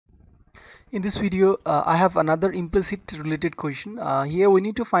In this video, I have another implicit related question. Here we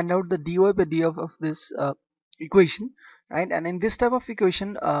need to find out the dy by df of this equation, right? And in this type of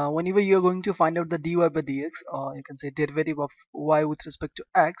equation, whenever you are going to find out the dy by dx, or you can say derivative of y with respect to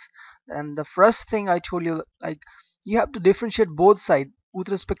x, and the first thing I told you, like, you have to differentiate both sides with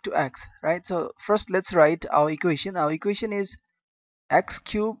respect to x, right? So first let's write our equation. Our equation is x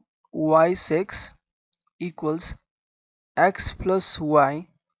cubed y6 equals x plus y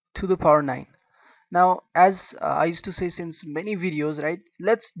to the power 9. Now, as I used to say since many videos, right,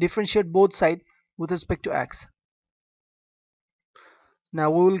 let's differentiate both sides with respect to x.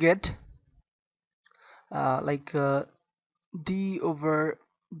 Now we will get d over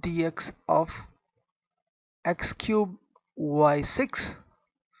dx of x cubed y6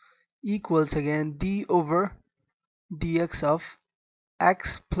 equals again d over dx of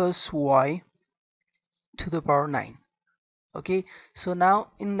x plus y to the power 9. Okay, so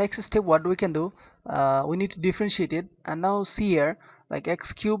now in next step what we can do, we need to differentiate it, and now see here, like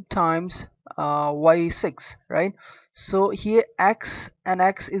x cubed times y6, right? So here x and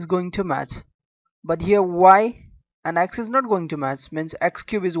x is going to match, but here y and x is not going to match. Means x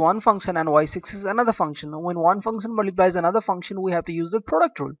cube is one function and y6 is another function. When one function multiplies another function, we have to use the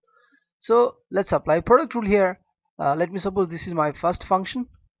product rule. So let's apply product rule here. Let me suppose this is my first function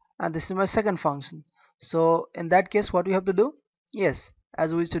and this is my second function. So in that case what we have to do, yes,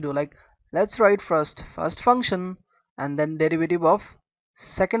 as we used to do, like, let's write first function and then derivative of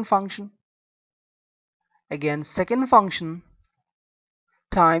second function, again second function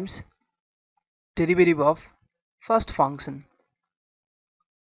times derivative of first function.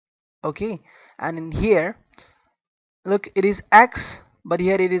 Okay, and in here, look, it is x, but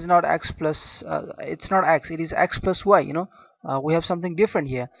here it is not x plus it's not x, it is x plus y, we have something different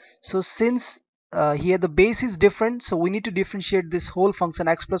here. So since here the base is different, so we need to differentiate this whole function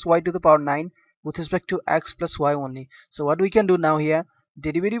x plus y to the power 9 with respect to x plus y only. So what we can do now here,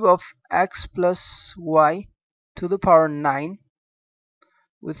 derivative of x plus y to the power 9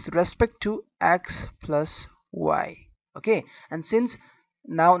 with respect to x plus y. Okay, and since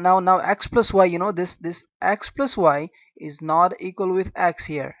now x plus y, this x plus y is not equal with x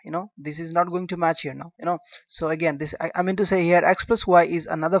here, this is not going to match here now, so again this I mean to say here x plus y is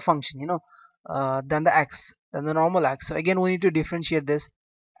another function, than the x, than the normal x. So again we need to differentiate this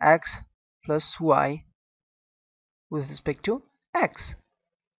x plus y with respect to x.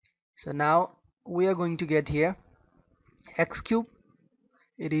 So now we are going to get here x cube,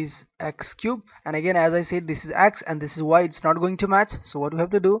 it is x cube, and again as I said, this is x and this is y, it's not going to match. So what we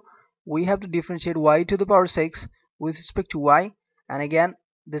have to do, we have to differentiate y to the power 6 with respect to y, and again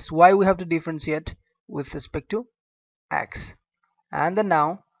this y we have to differentiate with respect to x, and then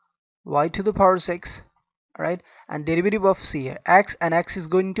now y to the power 6, right, and derivative of c here, x and x is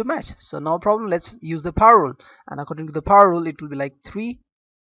going to match, so no problem, let's use the power rule, and according to the power rule it will be like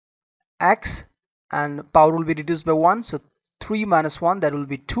 3x, and power will be reduced by 1, so 3 minus 1, that will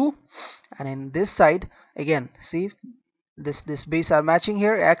be 2, and in this side again, see, this base are matching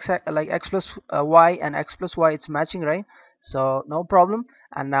here, x like x plus y and x plus y, it's matching, right? So no problem.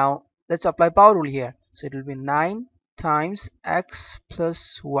 And now let's apply power rule here, so it will be 9 times x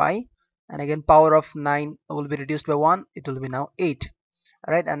plus y, and again power of 9 will be reduced by 1, it will be now 8.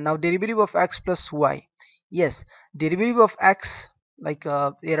 Alright, and now derivative of x plus y, yes, derivative of x, like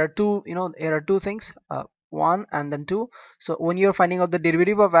there are two, there are two things, 1 and then 2. So when you're finding out the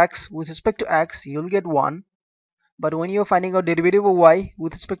derivative of x with respect to x, you'll get 1, but when you're finding out derivative of y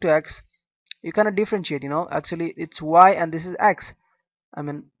with respect to x, you cannot differentiate, actually it's y and this is x. I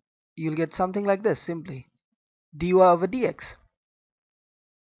mean, you'll get something like this, simply dy over dx.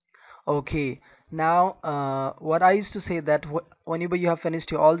 Okay, now what I used to say, that whenever you have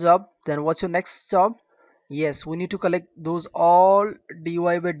finished your all job, then what's your next job? Yes, we need to collect those all dy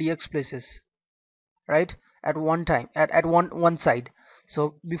by dx places, right, at one time, at one side.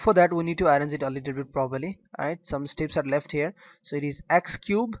 So before that we need to arrange it a little bit properly. Alright, some steps are left here. So it is x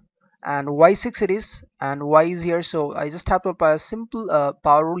cube and y6 it is, and y is here, so I just have to apply a simple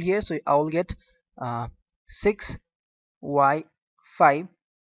power rule here. So I will get 6y5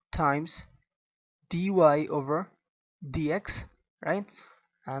 times dy over dx, right,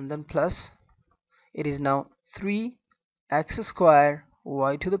 and then plus, it is now 3x square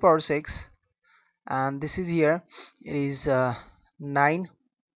y to the power 6, and this is here, it is 9x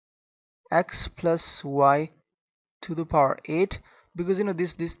plus y to the power 8, because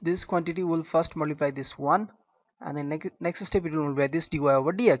this quantity will first multiply this one, and then next step it will multiply this dy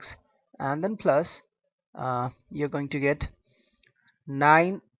over dx, and then plus you're going to get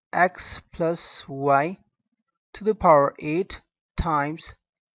 9x plus y to the power 8 times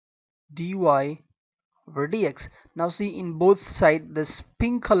dy over dx. Now see, in both side this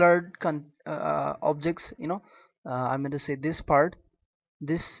pink colored objects, I meant to say this part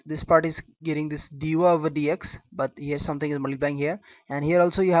is getting this dy over dx, but here something is multiplying here, and here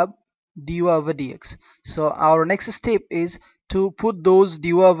also you have dy over dx. So our next step is to put those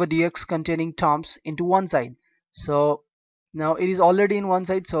dy over dx containing terms into one side. So now it is already in one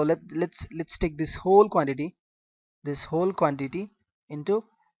side, so let's take this whole quantity into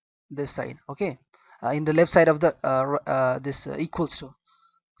this side. Okay, in the left side of the this equals to.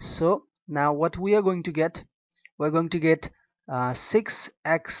 So now what we are going to get, we're going to get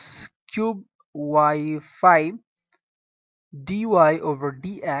 6x cube y5 dy over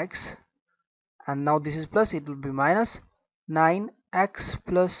dx, and now this is plus, it will be minus 9x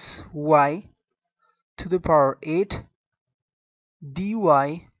plus y to the power 8 dy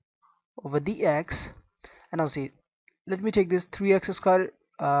over dx. And now see, let me take this 3x square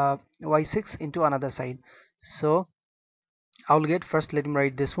y6 into another side. So I'll get, first let me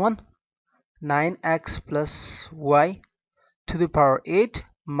write this one, 9x plus y to the power 8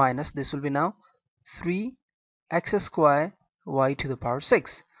 minus, this will be now 3x square y to the power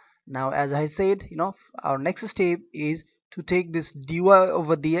 6. Now as I said, our next step is to take this dy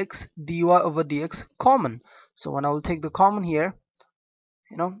over dx common. So when I will take the common here,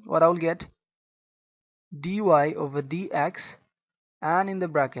 what I will get, dy over dx, and in the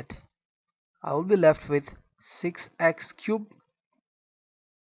bracket I will be left with 6x cubed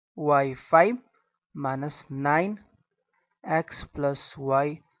y5 minus 9x plus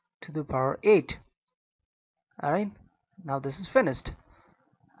y to the power 8. Alright, now this is finished.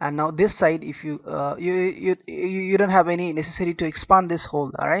 And now this side, if you don't have any necessity to expand this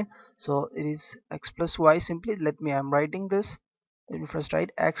whole. Alright, so it is x plus y, simply I'm writing this. Let me first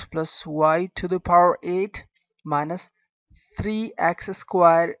write x plus y to the power 8 minus 3x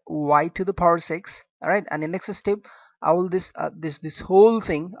square y to the power 6. Alright, and in next step I will this whole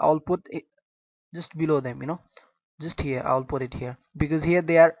thing I will put it just below them, just here I'll put it here, because here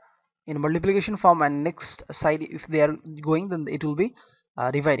they are in multiplication form, and next side if they are going, then it will be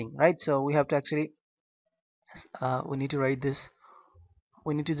dividing, right? So we have to actually we need to write this,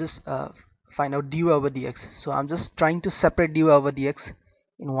 we need to just find out dy over dx. So I'm just trying to separate dy over dx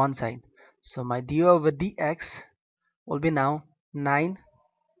in one side. So my dy over dx will be now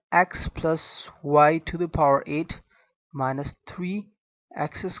 9x plus y to the power 8 minus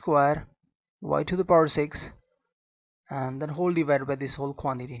 3x square y to the power 6, and then whole divided by this whole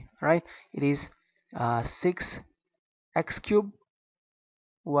quantity, right? It is 6x cubed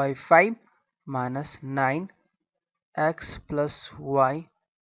y5 minus 9x plus y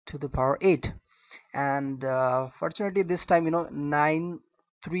to the power 8. And fortunately this time, 9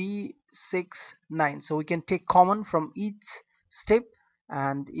 3 6 9, so we can take common from each step,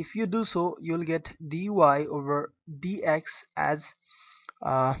 and if you do so you'll get dy over dx as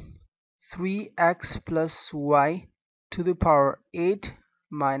 3x plus y to the power 8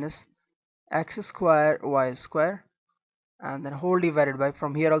 minus x square y square, and then whole divided by,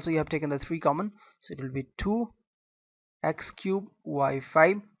 from here also you have taken the 3 common, so it will be 2x cubed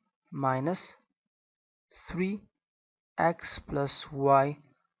y5 minus 3x plus y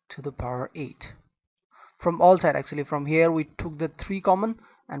to the power 8. From all sides, actually, from here we took the 3 common,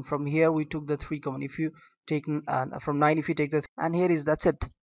 and from here we took the 3 common. If you take from 9, if you take the, and here is, that's it.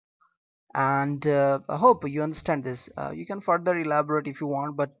 And I hope you understand this. You can further elaborate if you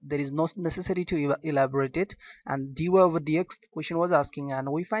want, but there is no necessity to elaborate it. And dy over dx question was asking,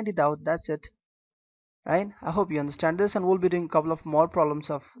 and we find it out, that's it, right? I hope you understand this, and we'll be doing a couple of more problems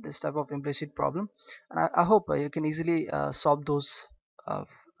of this type of implicit problem, and I hope you can easily solve those uh,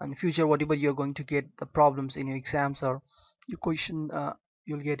 in future, whatever you're going to get the problems in your exams or your question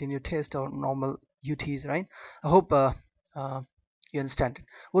you'll get in your test or normal UTs, right? I hope uh, you understand it.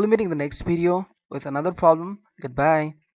 We'll be meeting the next video with another problem. Goodbye.